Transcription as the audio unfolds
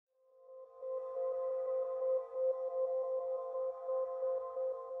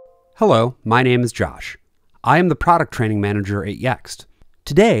Hello, my name is Josh. I am the product training manager at Yext.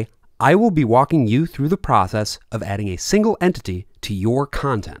 Today, I will be walking you through the process of adding a single entity to your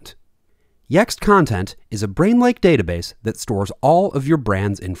content. Yext Content is a brain-like database that stores all of your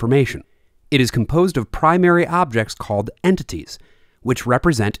brand's information. It is composed of primary objects called entities, which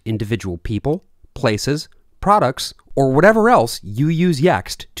represent individual people, places, products, or whatever else you use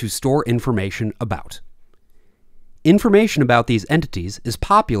Yext to store information about. Information about these entities is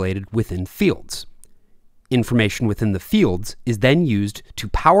populated within fields. Information within the fields is then used to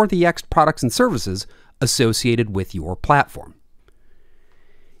power the Yext products and services associated with your platform.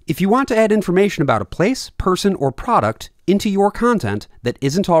 If you want to add information about a place, person, or product into your content that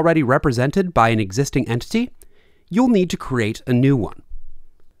isn't already represented by an existing entity, you'll need to create a new one.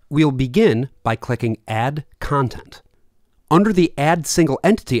 We'll begin by clicking Add Content. Under the Add Single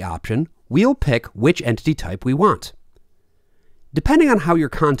Entity option, we'll pick which entity type we want. Depending on how your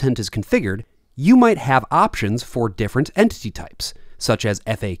content is configured, you might have options for different entity types, such as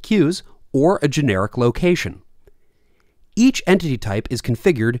FAQs or a generic location. Each entity type is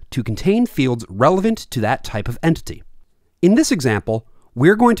configured to contain fields relevant to that type of entity. In this example,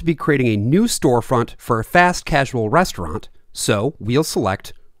 we're going to be creating a new storefront for a fast casual restaurant, so we'll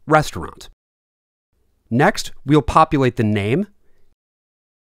select Restaurant. Next, we'll populate the name,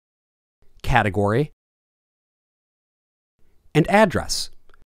 category, and address.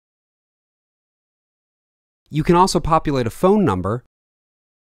 You can also populate a phone number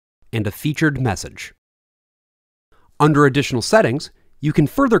and a featured message. Under Additional Settings, you can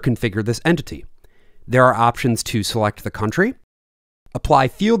further configure this entity. There are options to select the country, apply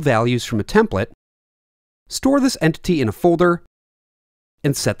field values from a template, store this entity in a folder,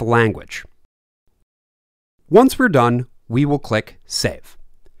 and set the language. Once we're done, we will click Save.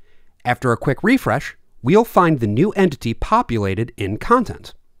 After a quick refresh, we'll find the new entity populated in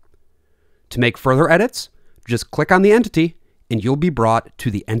Content. To make further edits, just click on the entity and you'll be brought to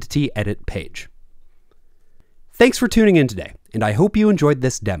the Entity Edit page. Thanks for tuning in today, and I hope you enjoyed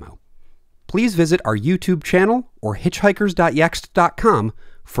this demo. Please visit our YouTube channel or hitchhikers.yext.com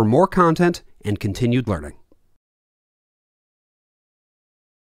for more content and continued learning.